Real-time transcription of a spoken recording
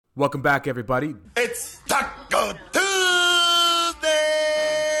Welcome back, everybody. It's Taco Tuesday!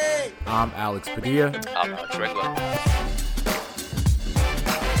 I'm Alex Padilla. I'm Alex Regla.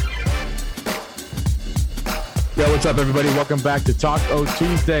 Yo, what's up, everybody? Welcome back to Taco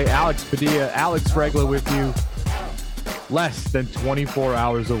Tuesday. Alex Padilla, Alex Regla with you. Less than 24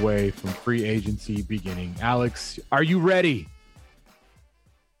 hours away from free agency beginning. Alex, are you ready?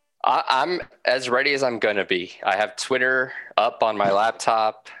 I'm as ready as I'm going to be. I have Twitter up on my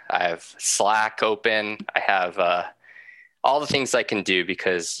laptop. I have Slack open. I have all the things I can do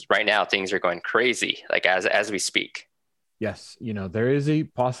because right now things are going crazy, like as we speak. Yes, there is a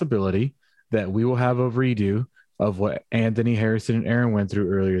possibility that we will have a redo of what Anthony Harrison and Aaron went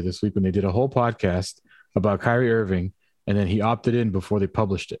through earlier this week when they did a whole podcast about Kyrie Irving, and then he opted in before they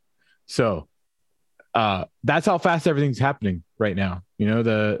published it. So that's how fast everything's happening right now.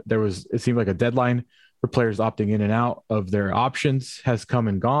 It seemed like a deadline for players opting in and out of their options has come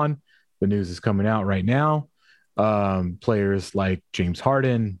and gone. The news is coming out right now. Players like James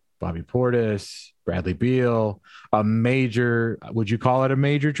Harden, Bobby Portis, Bradley Beal, would you call it a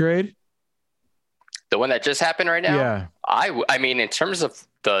major trade? The one that just happened right now? Yeah. I mean, in terms of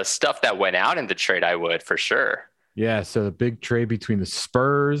the stuff that went out in the trade, I would for sure. Yeah, so the big trade between the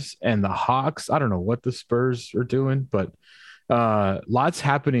Spurs and the Hawks. I don't know what the Spurs are doing, but lots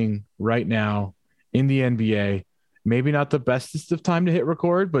happening right now in the NBA. Maybe not the bestest of time to hit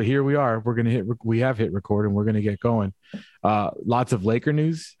record, but here we are. We have hit record and we're going to get going. Lots of Laker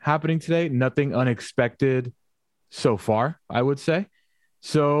news happening today. Nothing unexpected so far, I would say.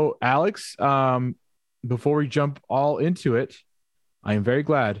 So, Alex, before we jump all into it, I am very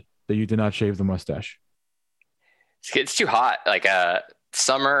glad that you did not shave the mustache. It's too hot. Like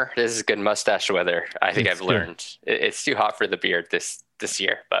summer, this is good mustache weather. I think I've learned it's too hot for the beard this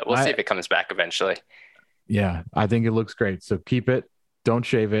year, but we'll see if it comes back eventually. Yeah, I think it looks great. So keep it. Don't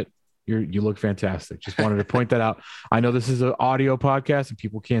shave it. You look fantastic. Just wanted to point that out. I know this is an audio podcast and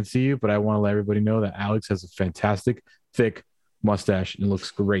people can't see you, but I want to let everybody know that Alex has a fantastic, thick mustache and it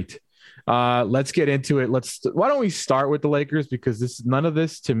looks great. Let's get into it. Why don't we start with the Lakers, because none of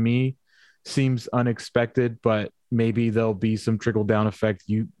this to me seems unexpected, but maybe there'll be some trickle down effect.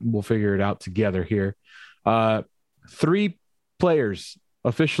 We'll figure it out together here. 3 players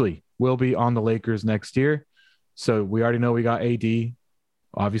officially will be on the Lakers next year. So we already know we got AD.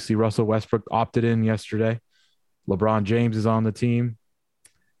 Obviously, Russell Westbrook opted in yesterday. LeBron James is on the team.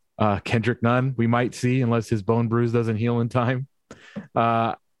 Kendrick Nunn, we might see, unless his bone bruise doesn't heal in time.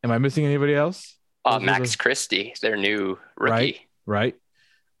 Am I missing anybody else? Max Christie, their new rookie. Right.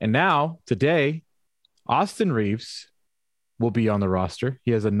 And now, today, Austin Reeves will be on the roster.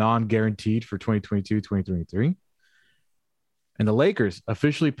 He has a non-guaranteed for 2022-2023. And the Lakers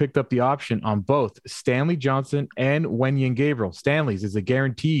officially picked up the option on both Stanley Johnson and Wenyen Gabriel. Stanley's is a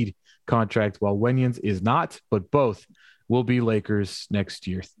guaranteed contract, while Wenyen's is not, but both will be Lakers next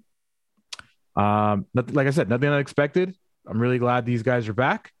year. Like I said, nothing unexpected. I'm really glad these guys are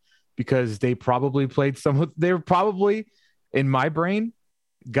back because they were probably, in my brain,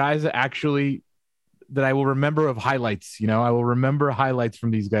 guys that I will remember of highlights. I will remember highlights from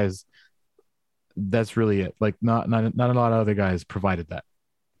these guys. That's really it. Like not a lot of other guys provided that.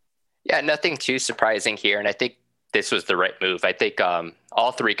 Yeah, nothing too surprising here. And I think this was the right move. I think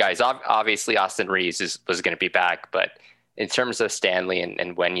all 3 guys, obviously Austin Reeves was going to be back, but in terms of Stanley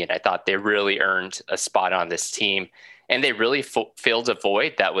and Wenyen, I thought they really earned a spot on this team and they really filled a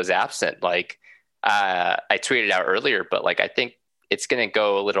void that was absent. Like I tweeted out earlier, but like, I think it's going to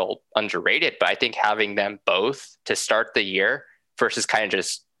go a little underrated, but I think having them both to start the year versus kind of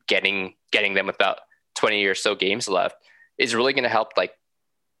just getting them with about 20 or so games left is really going to help like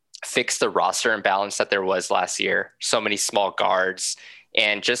fix the roster imbalance that there was last year. So many small guards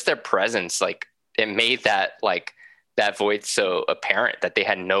and just their presence. Like it made that void so apparent that they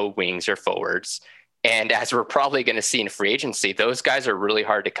had no wings or forwards. And as we're probably going to see in free agency, those guys are really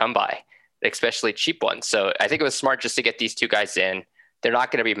hard to come by, especially cheap ones. So I think it was smart just to get these 2 guys in. They're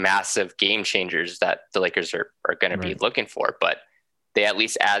not going to be massive game changers that the Lakers are going to be looking for, but they at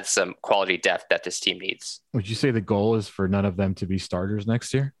least add some quality depth that this team needs. Would you say the goal is for none of them to be starters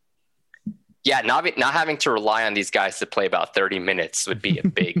next year? Yeah, not having to rely on these guys to play about 30 minutes would be a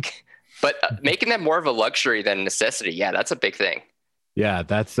big, but making them more of a luxury than a necessity. Yeah, that's a big thing. Yeah,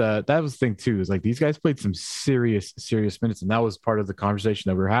 that was the thing too, is like these guys played some serious minutes. And that was part of the conversation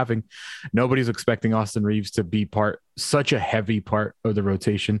that we were having. Nobody's expecting Austin Reeves to be such a heavy part of the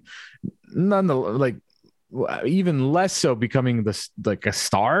rotation. Even less so becoming a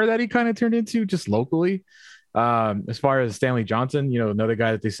star that he kind of turned into just locally. As far as Stanley Johnson, another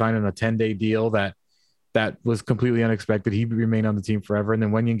guy that they signed on a 10-day deal that that was completely unexpected. He remained on the team forever. And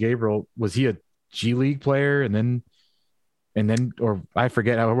then Wenyen Gabriel, was he a G League player? And then, or I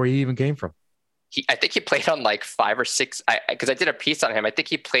forget where he even came from. I think he played on like 5 or 6, because I did a piece on him. I think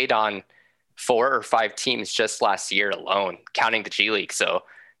he played on 4 or 5 teams just last year alone, counting the G League. So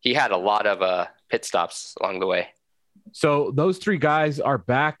he had a lot of pit stops along the way. So those 3 guys are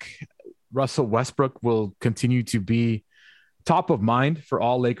back. Russell Westbrook will continue to be top of mind for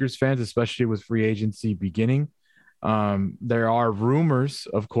all Lakers fans, especially with free agency beginning. There are rumors,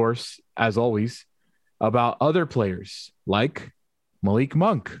 of course, as always, about other players like Malik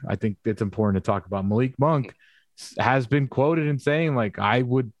Monk. I think it's important to talk about. Malik Monk has been quoted in saying, like, I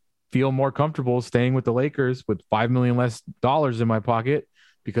would feel more comfortable staying with the Lakers with $5 million less in my pocket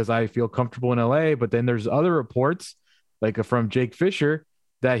because I feel comfortable in LA. But then there's other reports, like from Jake Fisher,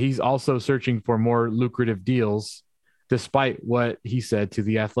 that he's also searching for more lucrative deals, despite what he said to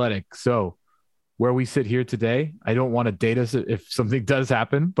The Athletic. So where we sit here today, I don't want to date us if something does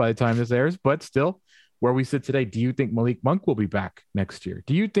happen by the time this airs, but still, where we sit today, do you think Malik Monk will be back next year?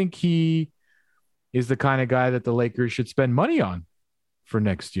 Do you think he is the kind of guy that the Lakers should spend money on for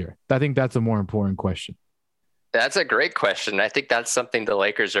next year? I think that's a more important question. That's a great question. I think that's something the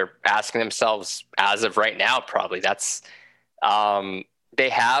Lakers are asking themselves as of right now. Probably that's they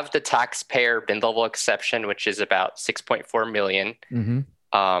have the taxpayer bin level exception, which is about $6.4 million.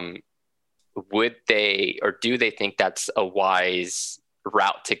 Mm-hmm. Would they, or do they think that's a wise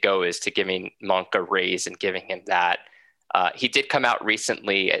route to go, is to giving Monk a raise and giving him that? He did come out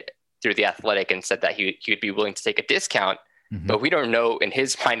recently through The Athletic and said that he would be willing to take a discount, but we don't know in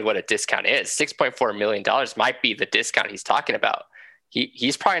his mind what a discount is. $6.4 million might be the discount he's talking about.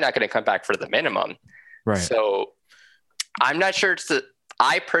 He's probably not going to come back for the minimum. Right. So I'm not sure.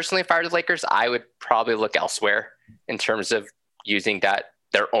 I personally, if I were the Lakers, I would probably look elsewhere in terms of using that,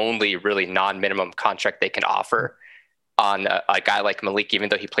 their only really non-minimum contract they can offer on a guy like Malik, even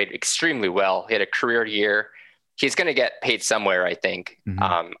though he played extremely well. He had a career year. He's going to get paid somewhere, I think.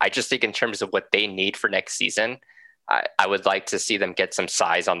 I just think in terms of what they need for next season, I would like to see them get some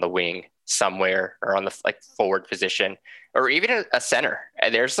size on the wing somewhere, or on the forward position, or even a center.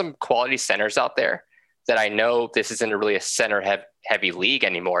 And there's some quality centers out there that I know this isn't really a center heavy league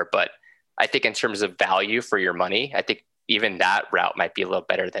anymore, but I think in terms of value for your money, I think even that route might be a little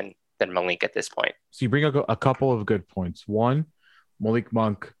better than Malik at this point. So you bring up a couple of good points. One, Malik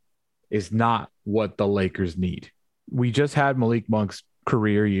Monk is not what the Lakers need. We just had Malik Monk's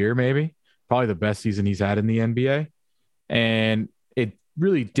career year, maybe probably the best season he's had in the NBA. And it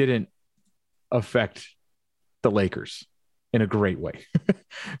really didn't affect the Lakers in a great way.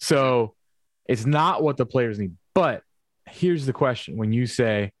 So it's not what the players need. But here's the question. When you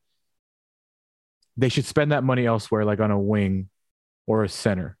say they should spend that money elsewhere, like on a wing or a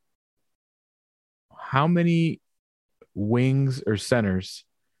center, how many wings or centers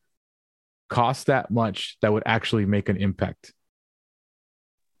cost that much that would actually make an impact?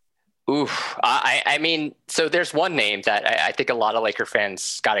 Oof. I mean, so there's one name that I think a lot of Laker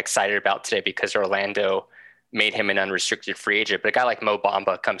fans got excited about today because Orlando made him an unrestricted free agent. But a guy like Mo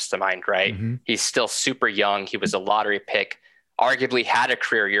Bamba comes to mind, right? Mm-hmm. He's still super young. He was a lottery pick, arguably had a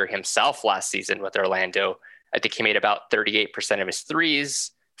career year himself last season with Orlando. I think he made about 38% of his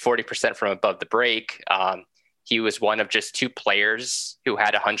threes, 40% from above the break. He was one of just 2 players who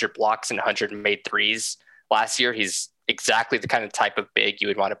had 100 blocks and 100 made threes last year. He's exactly the kind of type of big you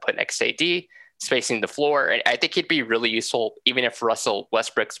would want to put next to AD, spacing the floor. And I think he'd be really useful, even if Russell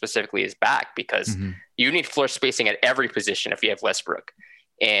Westbrook specifically is back, because you need floor spacing at every position if you have Westbrook.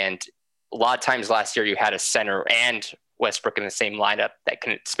 And a lot of times last year you had a center and Westbrook in the same lineup that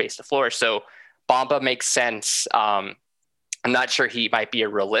couldn't space the floor. So Bamba makes sense. I'm not sure he might be a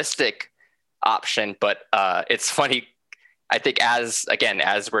realistic option, but it's funny. I think as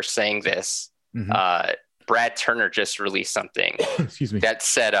we're saying this, Brad Turner just released something Excuse me. that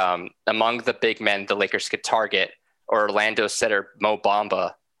said among the big men the Lakers could target, Orlando setter Mo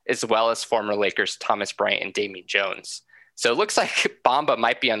Bamba, as well as former Lakers Thomas Bryant and Damian Jones. So it looks like Bamba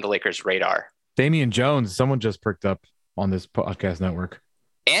might be on the Lakers' radar. Damian Jones, someone just perked up on this podcast network.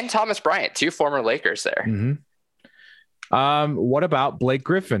 And Thomas Bryant, 2 former Lakers there. What about Blake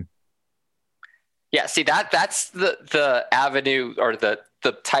Griffin? Yeah, see, that's the avenue, or the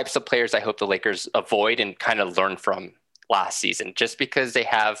types of players I hope the Lakers avoid and kind of learn from last season. Just because they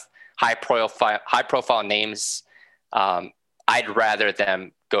have high profile names, I'd rather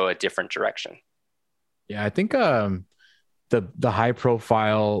them go a different direction. Yeah, I think the high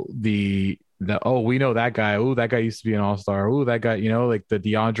profile, we know that guy. Oh, that guy used to be an all-star. Oh, that guy, like the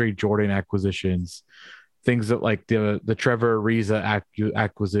DeAndre Jordan acquisitions, things that like the Trevor Ariza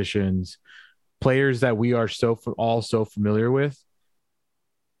acquisitions. players that we are all so familiar with,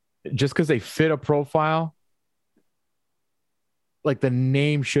 just because they fit a profile, like the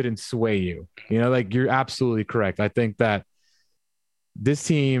name shouldn't sway you. Like you're absolutely correct. I think that this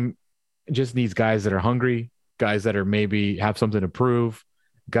team just needs guys that are hungry, guys that are maybe have something to prove,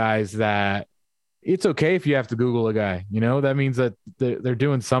 guys that it's okay if you have to Google a guy, that means that they're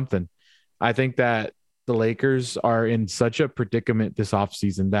doing something. I think that the Lakers are in such a predicament this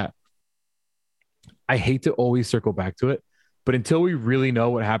offseason that I hate to always circle back to it, but until we really know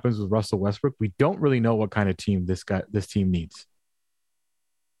what happens with Russell Westbrook, we don't really know what kind of team this team needs.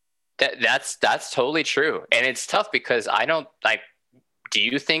 That's totally true. And it's tough because do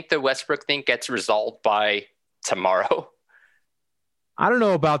you think the Westbrook thing gets resolved by tomorrow? I don't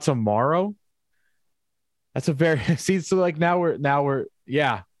know about tomorrow. That's a very so like now we're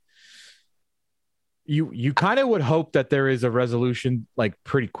yeah. You kind of would hope that there is a resolution like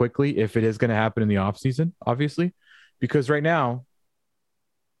pretty quickly if it is going to happen in the offseason, obviously, because right now,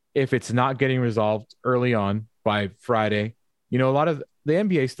 if it's not getting resolved early on by Friday, a lot of the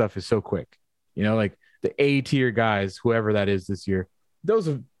NBA stuff is so quick, like the A tier guys, whoever that is this year, those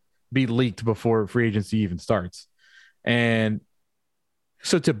will be leaked before free agency even starts. And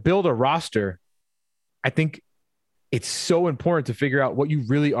so to build a roster, I think it's so important to figure out what you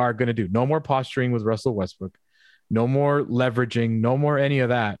really are going to do. No more posturing with Russell Westbrook, no more leveraging, no more any of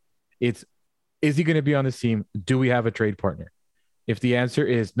that. Is he going to be on this team? Do we have a trade partner? If the answer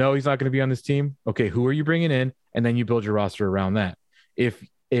is no, he's not going to be on this team. Okay, who are you bringing in? And then you build your roster around that. If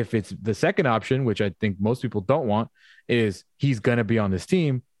it's the second option, which I think most people don't want, is he's going to be on this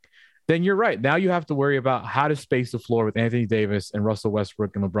team, then you're right. Now you have to worry about how to space the floor with Anthony Davis and Russell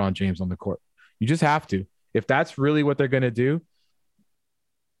Westbrook and LeBron James on the court. You just have to. If that's really what they're going to do,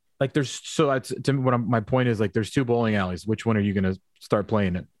 like my point is like there's two bowling alleys. Which one are you going to start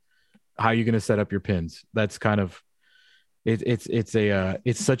playing in? How are you going to set up your pins? That's kind of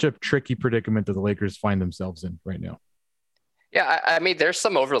it's such a tricky predicament that the Lakers find themselves in right now. Yeah, I mean, there's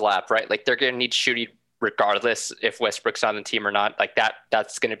some overlap, right? Like they're going to need shooting regardless if Westbrook's on the team or not. Like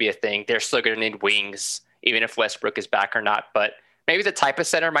that's going to be a thing. They're still going to need wings, even if Westbrook is back or not. But maybe the type of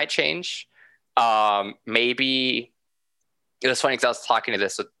center might change. Maybe it was funny because I was talking to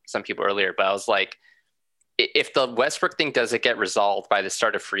this with some people earlier, but I was like, if the Westbrook thing doesn't get resolved by the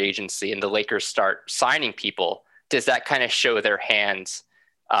start of free agency and the Lakers start signing people, does that kind of show their hands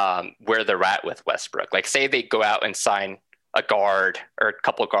where they're at with Westbrook? Like say they go out and sign a guard or a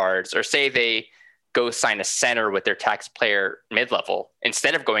couple guards, or say they go sign a center with their tax player mid-level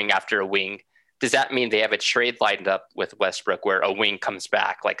instead of going after a wing. Does that mean they have a trade lined up with Westbrook where a wing comes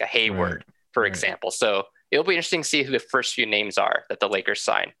back, like a Hayward, for example? So it'll be interesting to see who the first few names are that the Lakers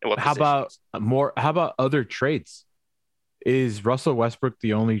sign. And what how about other trades? Is Russell Westbrook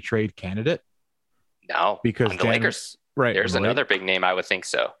the only trade candidate? No, because the Lakers, right? There's another big name. I would think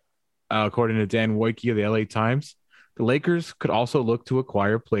so. According to Dan Wojcicki of the LA Times, the Lakers could also look to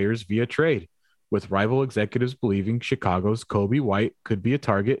acquire players via trade, with rival executives believing Chicago's Kobe White could be a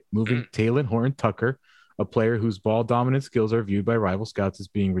target, moving Talen Horton-Tucker, a player whose ball dominant skills are viewed by rival scouts as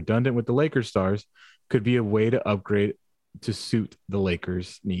being redundant with the Lakers stars, could be a way to upgrade to suit the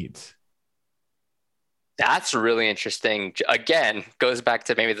Lakers' needs. That's really interesting. Again, goes back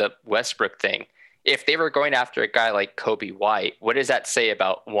to maybe the Westbrook thing. If they were going after a guy like Kobe White, what does that say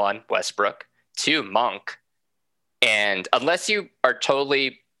about one, Westbrook, two, Monk? And unless you are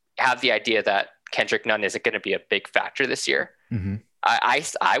totally have the idea that Kendrick Nunn isn't going to be a big factor this year,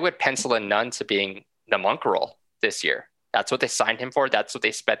 I would pencil in Nunn to being the Monk role this year. That's what they signed him for. That's what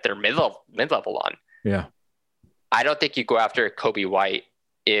they spent their mid-level on. Yeah. I don't think you go after Kobe White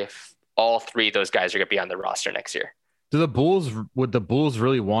if all three of those guys are going to be on the roster next year. Would the Bulls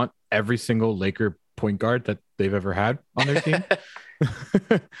really want every single Laker point guard that they've ever had on their team?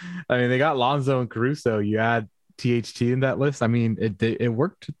 I mean, they got Lonzo and Caruso. You add THT in that list. I mean, it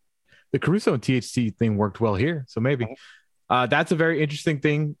worked. The Caruso and THT thing worked well here. So maybe that's a very interesting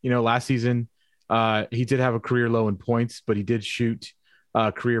thing. Last season, he did have a career low in points, but he did shoot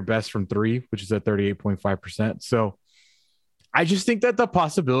career best from three, which is at 38.5%. So I just think that the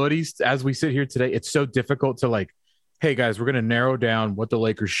possibilities as we sit here today, it's so difficult to like, hey guys, we're going to narrow down what the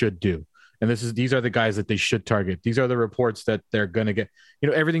Lakers should do. And these are the guys that they should target. These are the reports that they're going to get,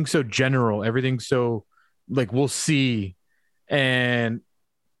 everything's so general, everything's so like, we'll see. And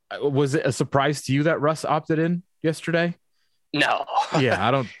was it a surprise to you that Russ opted in yesterday? No. Yeah.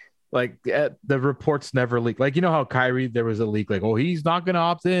 I don't like the reports never leak. Like, how Kyrie, there was a leak, like, oh, he's not going to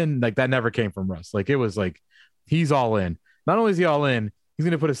opt in. Like that never came from Russ. Like it was like, he's all in. Not only is he all in, he's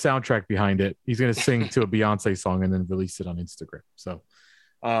going to put a soundtrack behind it. He's going to sing to a Beyonce song and then release it on Instagram. So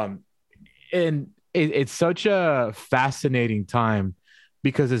and it's such a fascinating time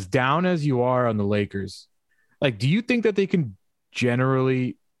because as down as you are on the Lakers, like, do you think that they can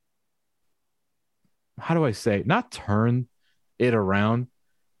generally, how do I say, not turn it around,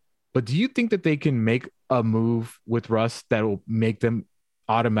 but do you think that they can make a move with Russ that will make them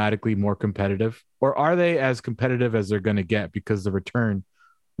automatically more competitive? Or are they as competitive as they're going to get because the return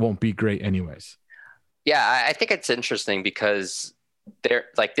won't be great anyways? Yeah, I think it's interesting because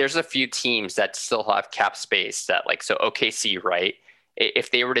there's a few teams that still have cap space that like, so OKC, right?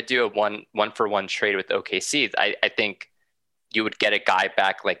 If they were to do a one for one trade with OKC, I think you would get a guy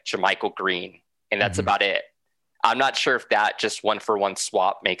back like JaMychal Green, and that's about it. I'm not sure if that just one for one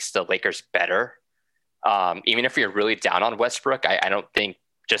swap makes the Lakers better. Even if you're really down on Westbrook, I don't think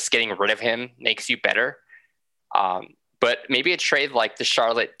just getting rid of him makes you better. But maybe a trade like the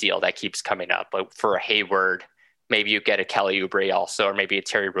Charlotte deal that keeps coming up, like for a Hayward, maybe you get a Kelly Oubre also, or maybe a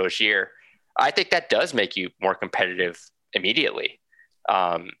Terry Rozier. I think that does make you more competitive immediately.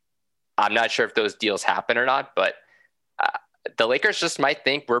 I'm not sure if those deals happen or not, but the Lakers just might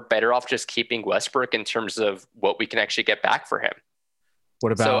think we're better off just keeping Westbrook in terms of what we can actually get back for him.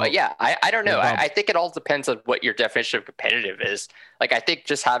 What about? So yeah, I don't know. I think it all depends on what your definition of competitive is. Like, I think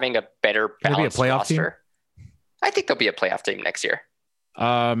just having a better balanced roster. Team? I think there'll be a playoff team next year.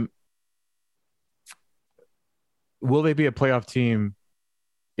 Will they be a playoff team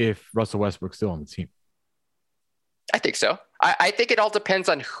if Russell Westbrook's still on the team? I think so. I think it all depends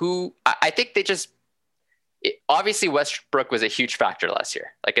on who. I think they just obviously Westbrook was a huge factor last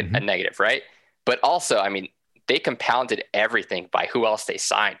year, like a negative, right? But also, I mean, they compounded everything by who else they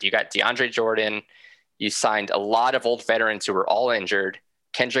signed. You got DeAndre Jordan. You signed a lot of old veterans who were all injured.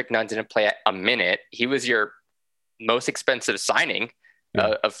 Kendrick Nunn didn't play a minute. He was your most expensive signing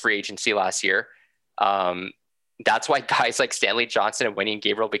of free agency last year. That's why guys like Stanley Johnson and Wenyen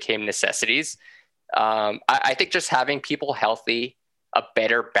Gabriel became necessities. I think just having people healthy, a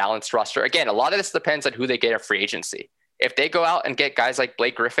better balanced roster. Again, a lot of this depends on who they get at free agency. If they go out and get guys like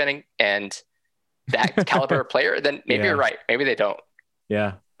Blake Griffin and that caliber of player, then maybe you're right. Maybe they don't.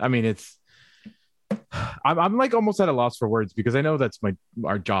 Yeah. I mean, I'm like almost at a loss for words because I know that's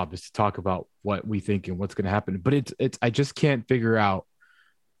our job is to talk about what we think and what's going to happen. But I just can't figure out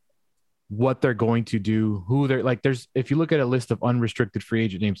what they're going to do, who they're like. If you look at a list of unrestricted free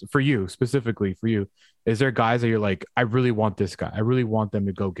agent names for you, specifically for you, is there guys that you're like, I really want this guy. I really want them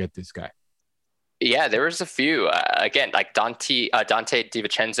to go get this guy. Yeah, there was a few. Again, like Dante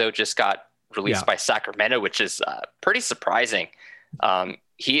DiVincenzo just got released by Sacramento, which is pretty surprising.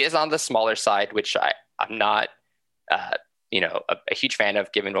 He is on the smaller side, which I'm not, a huge fan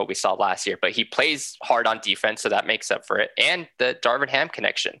of given what we saw last year, but he plays hard on defense. So that makes up for it. And the Darvin Ham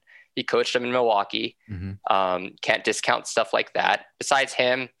connection, he coached him in Milwaukee. Can't discount stuff like that. Besides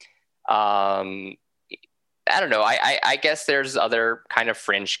him, I don't know. I guess there's other kind of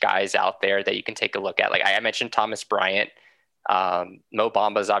fringe guys out there that you can take a look at. Like I mentioned Thomas Bryant. Mo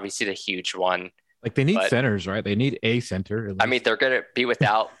Bamba is obviously the huge one. Like they need centers, right? They need a center. I mean, they're going to be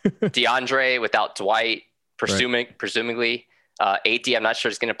without DeAndre, without Dwight, presumably. AD, I'm not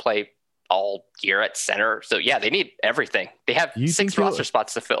sure is going to play all year at center. So yeah, they need everything. They have 6 roster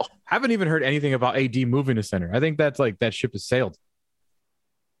spots to fill. Haven't even heard anything about AD moving to center. I think that's like that ship has sailed.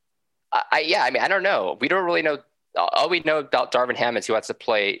 I mean, I don't know. We don't really know. All we know about Darvin Ham is he wants to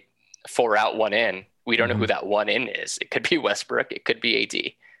play 4 out, 1 in. We don't know who that 1 in is. It could be Westbrook. It could be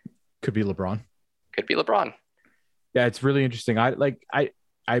AD. Could be LeBron. Could be LeBron. Yeah, it's really interesting.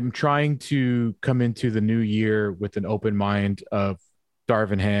 I'm trying to come into the new year with an open mind of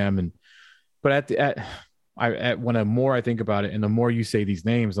Darvin Ham, but when the more I think about it, and the more you say these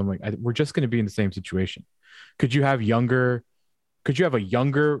names, I'm like, we're just going to be in the same situation. Could you have a younger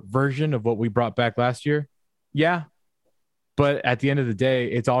version of what we brought back last year? Yeah. But at the end of the day,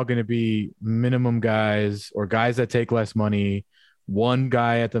 it's all going to be minimum guys or guys that take less money, one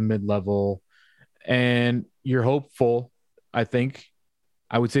guy at the mid-level. And you're hopeful, I think,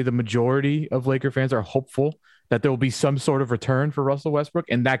 I would say the majority of Laker fans are hopeful that there will be some sort of return for Russell Westbrook,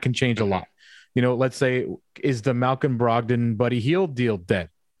 and that can change a lot. You know, let's say, is the Malcolm Brogdon Buddy Hield deal dead?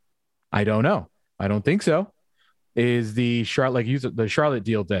 I don't know. I don't think so. Is the Charlotte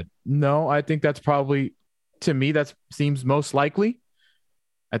deal dead? No, I think that's probably, to me, that seems most likely.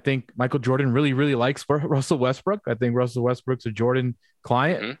 I think Michael Jordan really, really likes Russell Westbrook. I think Russell Westbrook's a Jordan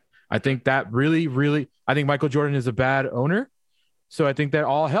client. I think that really, really, I think Michael Jordan is a bad owner. So I think that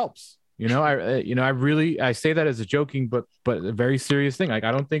all helps. I say that as a joking, but a very serious thing. Like,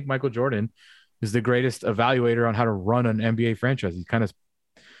 I don't think Michael Jordan is the greatest evaluator on how to run an NBA franchise. He kind of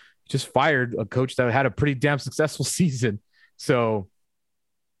just fired a coach that had a pretty damn successful season. So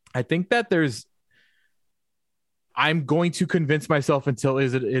I think that I'm going to convince myself until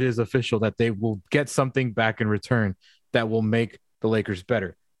it is official that they will get something back in return that will make the Lakers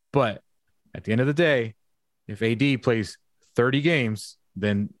better. But at the end of the day, if AD plays 30 games,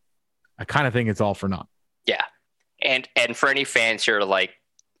 then I kind of think it's all for naught. Yeah. And for any fans who are like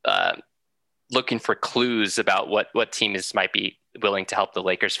looking for clues about what teams might be willing to help the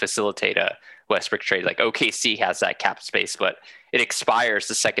Lakers facilitate a Westbrook trade, like OKC has that cap space, but it expires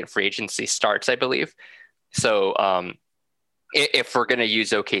the second free agency starts, I believe. So if we're going to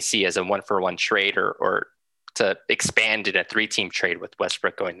use OKC as a 1-for-1 trade or to expand in a 3-team trade with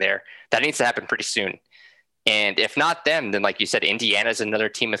Westbrook going there, that needs to happen pretty soon. And if not them, then like you said, Indiana's another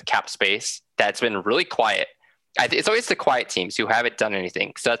team with cap space that's been really quiet. It's always the quiet teams who haven't done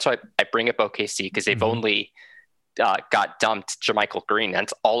anything. So that's why I bring up OKC, because they've only got dumped JaMychal Green.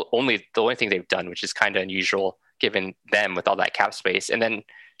 That's the only thing they've done, which is kind of unusual given them with all that cap space. And then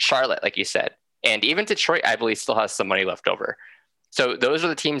Charlotte, like you said, and even Detroit, I believe, still has some money left over. So those are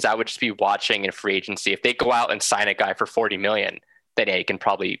the teams I would just be watching in free agency. If they go out and sign a guy for $40 million, then you can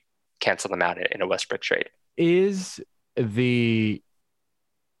probably cancel them out in a Westbrook trade. Is the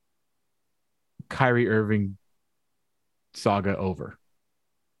Kyrie Irving saga over?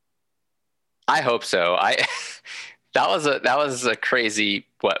 I hope so. That was a crazy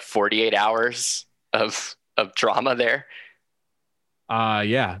 48 hours of drama there.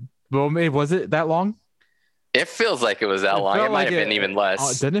 Yeah. Well, was it that long? It feels like it was that long. It might have been even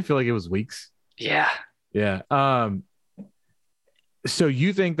less. Didn't it feel like it was weeks? Yeah. Yeah. So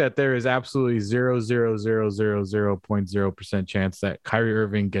you think that there is absolutely 0.000% chance that Kyrie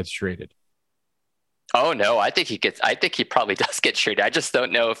Irving gets traded? Oh no, I think he probably does get traded. I just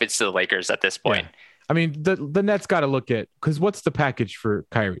don't know if it's to the Lakers at this point. Yeah. I mean, the Nets got to look at, because what's the package for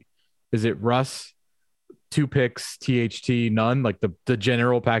Kyrie? Is it Russ, 2 picks, THT, none, like the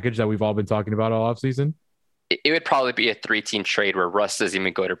general package that we've all been talking about all offseason? It would probably be a 3-team trade where Russ doesn't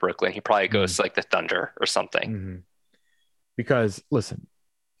even go to Brooklyn. He probably goes to like the Thunder or something. Mm-hmm. Because listen,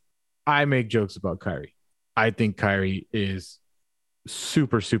 I make jokes about Kyrie. I think Kyrie is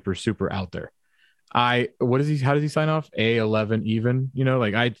super, super, super out there. How does he sign off? A11 even,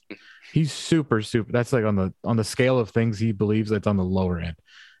 he's super, super. That's like on the scale of things he believes, that's on the lower end.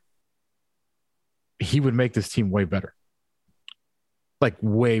 He would make this team way better. Like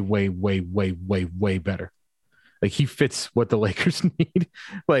way, way, way, way, way, way better. Like he fits what the Lakers need.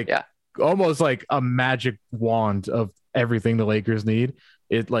 Almost like a magic wand of everything the Lakers need.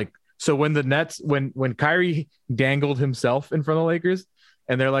 So when the Nets, when Kyrie dangled himself in front of the Lakers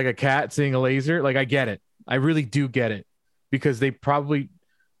and they're like a cat seeing a laser, like I get it. I really do get it, because they probably,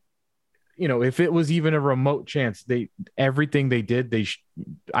 if it was even a remote chance, everything they did,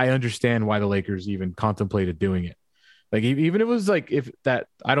 I understand why the Lakers even contemplated doing it. Like even it was like,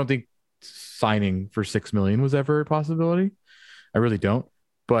 I don't think signing for $6 million was ever a possibility. I really don't.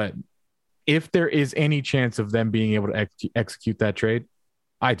 But if there is any chance of them being able to execute that trade,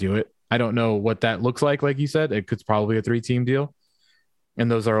 I do it. I don't know what that looks like. Like you said, it could probably a 3-team deal, and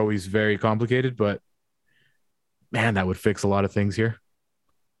those are always very complicated, but man, that would fix a lot of things here.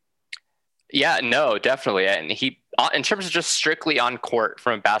 Yeah, no, definitely. And he, in terms of just strictly on court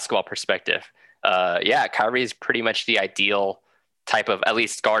from a basketball perspective, Kyrie is pretty much the ideal type of, at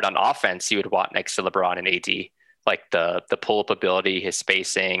least, guard on offense you would want next to LeBron and AD. Like the pull-up ability, his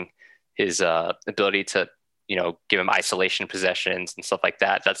spacing, his ability to, give him isolation possessions and stuff like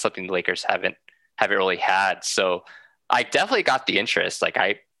that. That's something the Lakers haven't really had. So I definitely got the interest. Like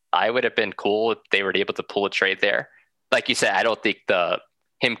I would have been cool if they were able to pull a trade there. Like you said, I don't think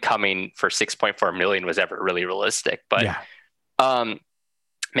him coming for $6.4 million was ever really realistic, but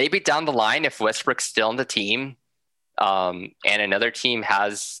maybe down the line, if Westbrook's still on the team, and another team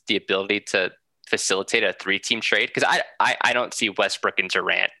has the ability to facilitate a 3-team trade, because I don't see Westbrook and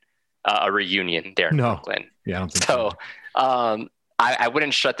Durant a reunion there in Brooklyn. Yeah, I don't think so. I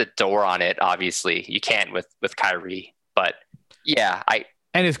wouldn't shut the door on it. Obviously, you can't with Kyrie, but yeah,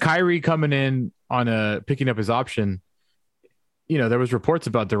 and is Kyrie coming in on picking up his option? There was reports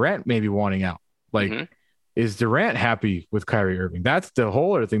about Durant maybe wanting out. Is Durant happy with Kyrie Irving? That's the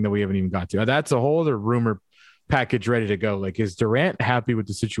whole other thing that we haven't even got to. That's a whole other rumor package ready to go. Like, is Durant happy with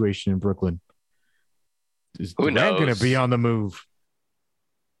the situation in Brooklyn? Is Durant going to be on the move?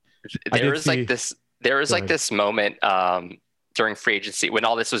 There was this moment during free agency when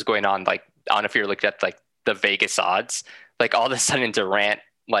all this was going on. Like, I don't know if you're looking at like the Vegas odds. Like all of a sudden, Durant,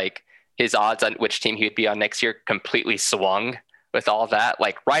 like his odds on which team he would be on next year completely swung with all that,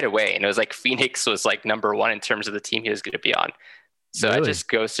 like right away. And it was like Phoenix was like number 1 in terms of the team he was going to be on. So It just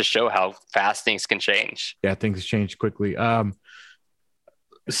goes to show how fast things can change. Yeah, things change quickly.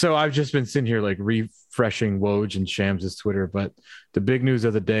 So I've just been sitting here like refreshing Woj and Shams' Twitter, but the big news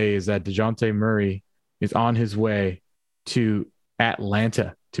of the day is that DeJounte Murray is on his way to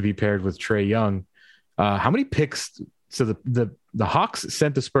Atlanta to be paired with Trae Young. How many picks? So the Hawks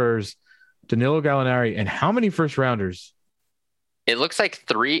sent the Spurs Danilo Gallinari, and how many first rounders? It looks like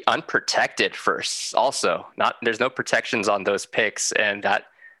 3 unprotected firsts. Also, there's no protections on those picks, and that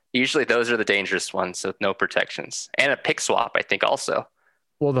usually those are the dangerous ones with no protections, and a pick swap, I think, also.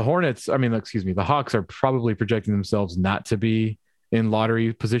 Well, the Hawks are probably projecting themselves not to be in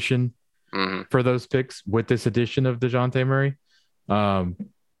lottery position for those picks with this addition of DeJounte Murray.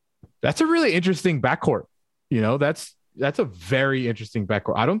 That's a really interesting backcourt. That's a very interesting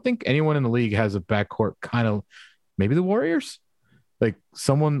backcourt. I don't think anyone in the league has a backcourt kind of, maybe the Warriors, like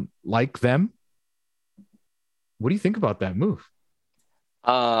someone like them. What do you think about that move?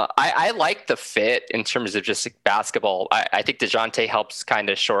 I like the fit in terms of just like basketball. I think DeJounte helps kind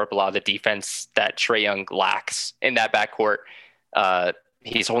of shore up a lot of the defense that Trae Young lacks in that backcourt.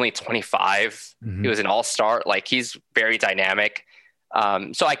 He's only 25. He was an all-star. Like, he's very dynamic.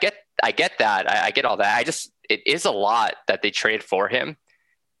 So I get that. I get all that. It is a lot that they trade for him.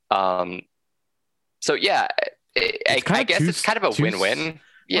 So yeah, I guess it's kind of a win-win.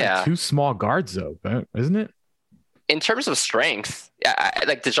 Yeah. Like 2 small guards though, isn't it? In terms of strength,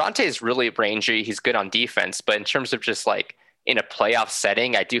 like DeJounte is really rangy. He's good on defense, but in terms of just like in a playoff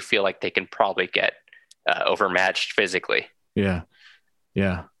setting, I do feel like they can probably get overmatched physically. Yeah.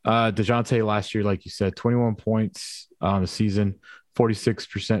 DeJounte last year, like you said, 21 points on the season,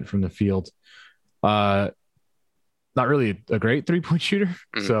 46% from the field. Not really a great 3-point shooter.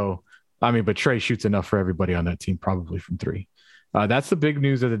 So, but Trae shoots enough for everybody on that team, probably from 3. That's the big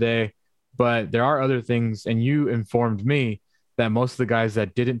news of the day. But there are other things, and you informed me that most of the guys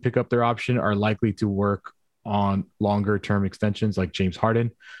that didn't pick up their option are likely to work on longer term extensions, like James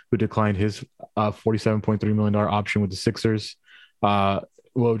Harden, who declined his $47.3 million option with the Sixers.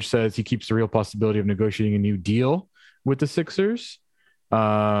 Woj says he keeps the real possibility of negotiating a new deal with the Sixers.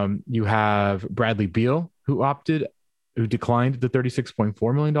 You have Bradley Beal, who declined the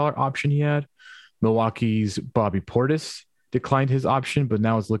 $36.4 million option he had. Milwaukee's Bobby Portis declined his option, but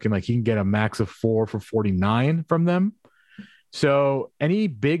now it's looking like he can get a max of 4 for $49 from them. So any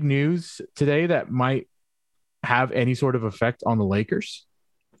big news today that might have any sort of effect on the Lakers?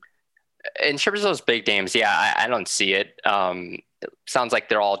 In terms of those big names, yeah, I don't see it. It sounds like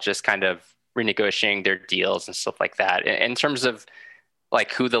they're all just kind of renegotiating their deals and stuff like that. In terms of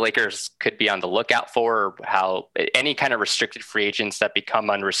like who the Lakers could be on the lookout for, or how any kind of restricted free agents that become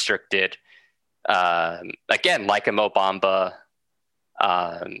unrestricted, again, like a Mo Bamba,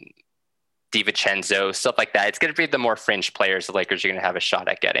 DiVincenzo, stuff like that. It's going to be the more fringe players the Lakers are going to have a shot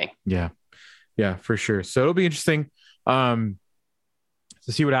at getting. Yeah, for sure. So it'll be interesting to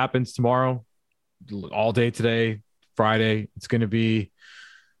see what happens tomorrow, all day today, Friday. It's going to be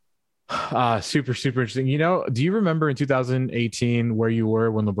super, super interesting. Do you remember in 2018 where you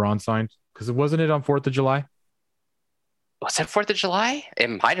were when LeBron signed? Because wasn't it on 4th of July? Was it 4th of July? It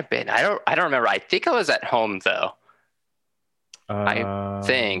might have been. I don't remember. I think I was at home though. I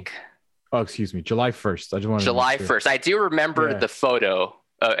think. Oh, excuse me. July 1st. I just wanted July 1st. I do remember the photo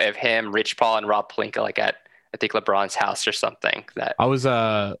of him, Rich Paul, and Rob Pelinka, like at, I think, LeBron's house or something. That I was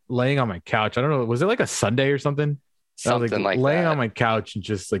laying on my couch. I don't know. Was it like a Sunday or something? Something like laying that. on my couch and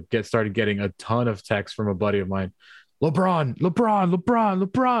just like started getting a ton of texts from a buddy of mine. LeBron.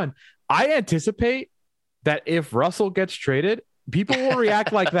 I anticipate that if Russell gets traded, people will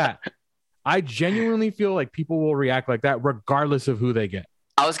react like that. I genuinely feel like people will react like that regardless of who they get.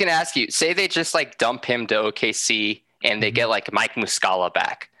 I was going to ask you, say they just like dump him to OKC and they get like Mike Muscala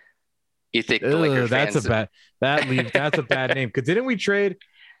back. You think the Lakers that's fans... that's a bad name. Because didn't we trade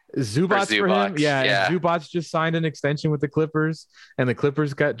Zubac for him? Yeah. Zubac just signed an extension with the Clippers, and the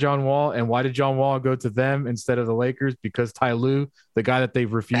Clippers got John Wall. And why did John Wall go to them instead of the Lakers? Because Ty Lue, the guy that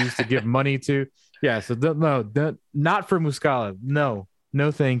they've refused to give money to. Yeah. So not for Muscala. No,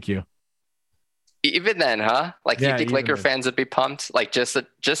 thank you. Even then, huh? Like, you think Laker fans would be pumped? Like, just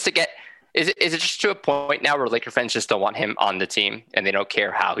to get, is it just to a point now where Laker fans just don't want him on the team and they don't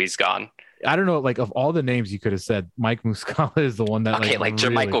care how he's gone? I don't know. Like, of all the names you could have said, Mike Muscala is the one that like really...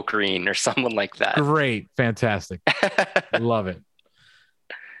 JaMychal Green or someone like that. Great, fantastic, love it.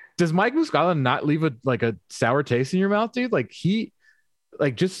 Does Mike Muscala not leave a sour taste in your mouth, dude? Like, he,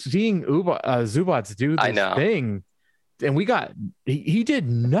 like, just seeing Zubac do this thing, and he did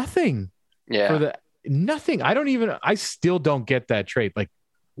nothing. Yeah. Nothing. I still don't get that trade. Like,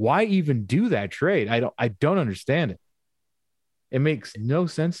 why even do that trade? I don't understand it. It makes no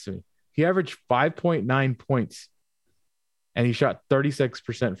sense to me. He averaged 5.9 points and he shot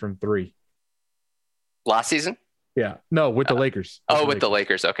 36% from three. Last season? Yeah. No, with the Lakers. With the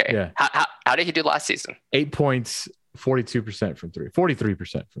Lakers. Okay. Yeah. How did he do last season? 8 points, 42% from three,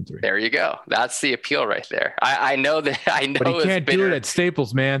 43% from three. There you go. That's the appeal right there. I know that. I know, but he can't do it at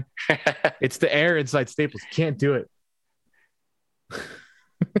Staples, man. It's the air inside Staples. Can't do it.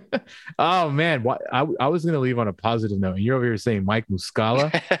 Oh man, I was gonna leave on a positive note, and you're over here saying Mike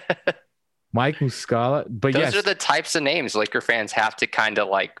Muscala. Mike Muscala, but those are the types of names Laker fans have to kind of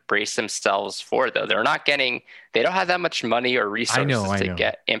like brace themselves for, though. They don't have that much money or resources to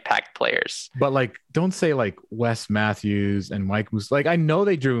get impact players. But like, don't say like Wes Matthews and Mike Muscala. Like, I know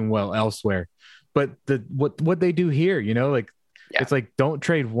they doing well elsewhere, but what they do here, it's like, don't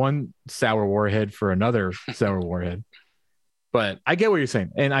trade one sour warhead for another sour warhead. But I get what you're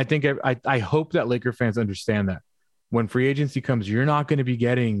saying, and I think I hope that Laker fans understand that when free agency comes, you're not going to be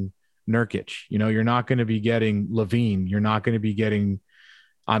getting Nurkic, you're not going to be getting Levine. You're not going to be getting,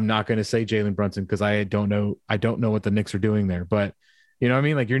 I'm not going to say Jalen Brunson because I don't know what the Knicks are doing there, but you know what I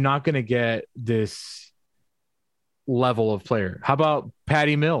mean? Like, you're not going to get this level of player. How about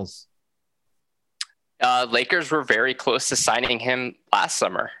Patty Mills? Lakers were very close to signing him last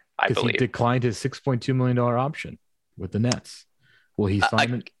summer, I believe. He declined his $6.2 million option with the Nets. Will he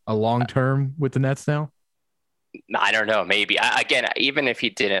sign a long-term with the Nets now? I don't know. Maybe. Again, even if he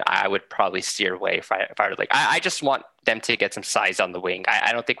didn't, I would probably steer away if I were like. I just want them to get some size on the wing.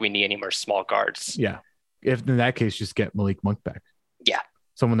 I don't think we need any more small guards. Yeah. If in that case, just get Malik Monk back. Yeah.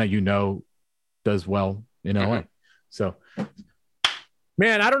 Someone that does well in LA. Mm-hmm. So,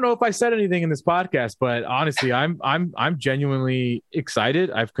 man, I don't know if I said anything in this podcast, but honestly, I'm genuinely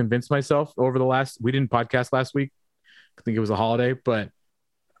excited. I've convinced myself we didn't podcast last week. I think it was a holiday, but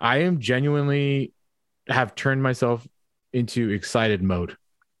I am genuinely have turned myself into excited mode.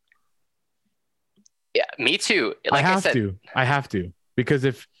 Yeah, me too. Like I have to, because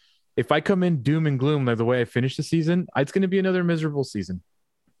if I come in doom and gloom like the way I finished the season, it's going to be another miserable season.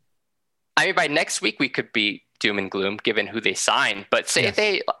 I mean, by next week we could be doom and gloom given who they sign, but say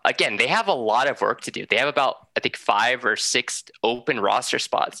they have a lot of work to do. They have about, I think, 5 or 6 open roster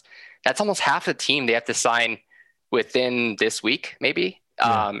spots. That's almost half the team they have to sign within this week, maybe.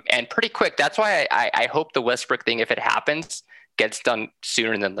 And pretty quick. That's why I hope the Westbrook thing, if it happens, gets done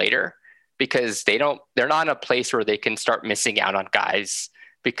sooner than later, because they're not in a place where they can start missing out on guys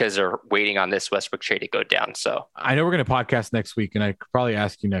because they're waiting on this Westbrook trade to go down. So I know we're going to podcast next week, and I could probably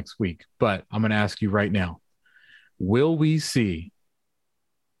ask you next week, but I'm going to ask you right now. Will we see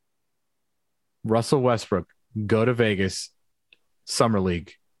Russell Westbrook go to Vegas Summer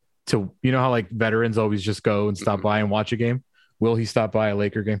League to, how like veterans always just go and stop by and watch a game? Will he stop by a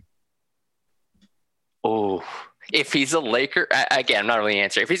Laker game? Oh, if he's a Laker, again, I'm not really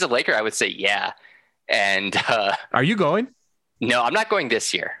answering. If he's a Laker, I would say yeah. And are you going? No, I'm not going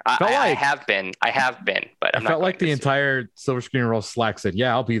this year. I have been, but I'm not. Felt like the entire Silver Screen Roll Slack said,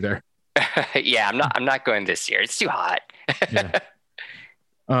 "Yeah, I'll be there." Yeah, I'm not going this year. It's too hot. Yeah.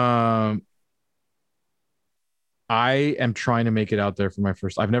 I am trying to make it out there for my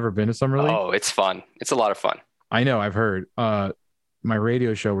first. I've never been to Summer League. Oh, it's fun. It's a lot of fun. I know. I've heard. My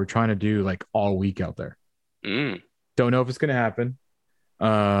radio show, we're trying to do like all week out there. Don't know if it's going to happen.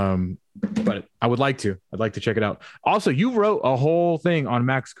 But I would like to. I'd like to check it out. Also, you wrote a whole thing on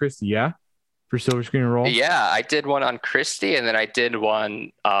Max Christie, yeah? For Silver Screen and Roll? Yeah, I did one on Christie, and then I did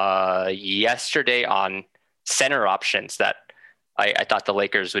one yesterday on center options that I thought the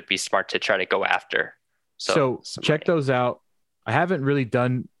Lakers would be smart to try to go after. So check those out. I haven't really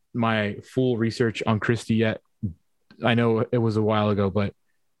done my full research on Christie yet. I know it was a while ago, but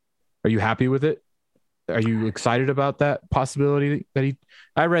are you happy with it? Are you excited about that possibility that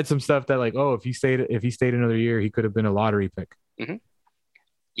I read some stuff that like, if he stayed another year, he could have been a lottery pick. Mm-hmm.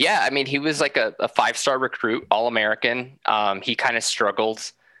 Yeah. I mean, he was like a 5-star recruit, All-American. He kind of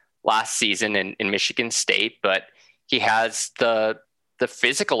struggled last season in Michigan State, but he has the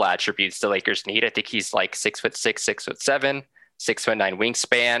physical attributes the Lakers need. I think he's like 6'6", 6'7", 6'9"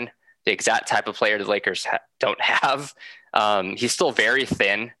 wingspan, the exact type of player the Lakers don't have. He's still very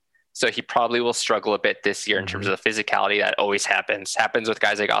thin, so he probably will struggle a bit this year in terms of the physicality. That always happens with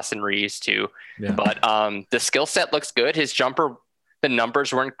guys like Austin Reeves too. Yeah. But the skill set looks good. His jumper, the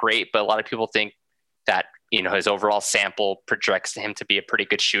numbers weren't great, but a lot of people think that, his overall sample projects him to be a pretty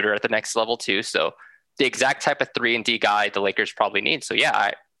good shooter at the next level too. So the exact type of 3-and-D guy the Lakers probably need. So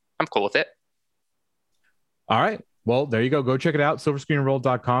yeah, I'm cool with it. All right. Well, there you go. Go check it out.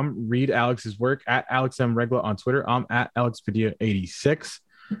 silverscreenroll.com. Read Alex's work at Alex M. Regla on Twitter. I'm at Alex Padilla 86.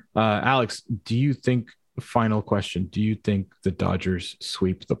 Alex, final question. Do you think the Dodgers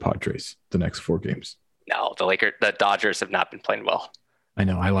sweep the Padres the next 4 games? No, the Dodgers have not been playing well. I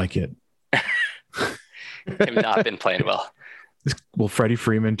know. I like it. Have not been playing well. Will Freddie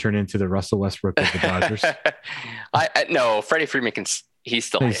Freeman turn into the Russell Westbrook of the Dodgers? No, Freddie Freeman he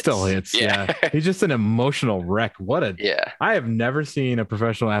still hits. Yeah. He's just an emotional wreck. Yeah. I have never seen a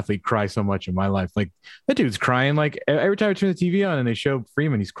professional athlete cry so much in my life. Like that dude's crying. Like every time I turn the TV on and they show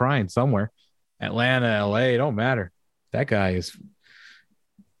Freeman, he's crying somewhere. Atlanta, LA, don't matter. That guy he's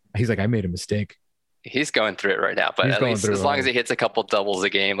like, I made a mistake. He's going through it right now, but at least as long as he hits a couple doubles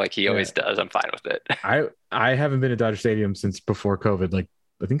a game like he always does, I'm fine with it. I haven't been to Dodger Stadium since before COVID. Like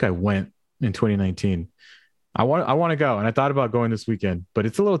I think I went in 2019. I want to go, and I thought about going this weekend, but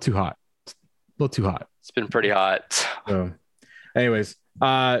it's a little too hot. It's been pretty hot. So, anyways,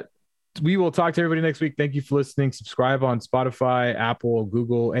 we will talk to everybody next week. Thank you for listening. Subscribe on Spotify, Apple,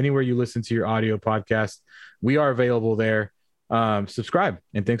 Google, anywhere you listen to your audio podcast. We are available there. Subscribe,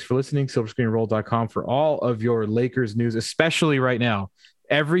 and thanks for listening. silverscreenroll.com for all of your Lakers news, especially right now.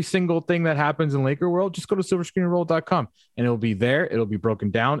 Every single thing that happens in Laker world, just go to silverscreenroll.com and it'll be there. It'll be broken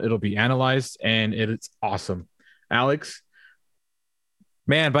down. It'll be analyzed, and it's awesome. Alex,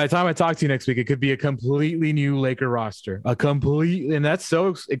 man, by the time I talk to you next week, it could be a completely new Laker roster, and that's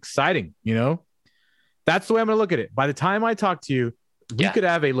so exciting. You know, that's the way I'm going to look at it. By the time I talk to you, we could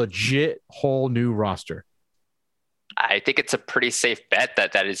have a legit whole new roster. I think it's a pretty safe bet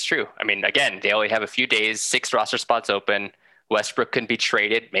that is true. I mean, again, they only have a few days, 6 roster spots open. Westbrook can be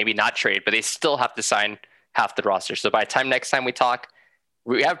traded, maybe not traded, but they still have to sign half the roster. So by the time next time we talk,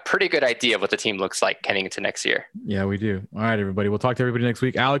 we have a pretty good idea of what the team looks like heading into next year. Yeah, we do. All right, everybody. We'll talk to everybody next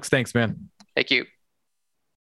week. Alex, thanks, man. Thank you.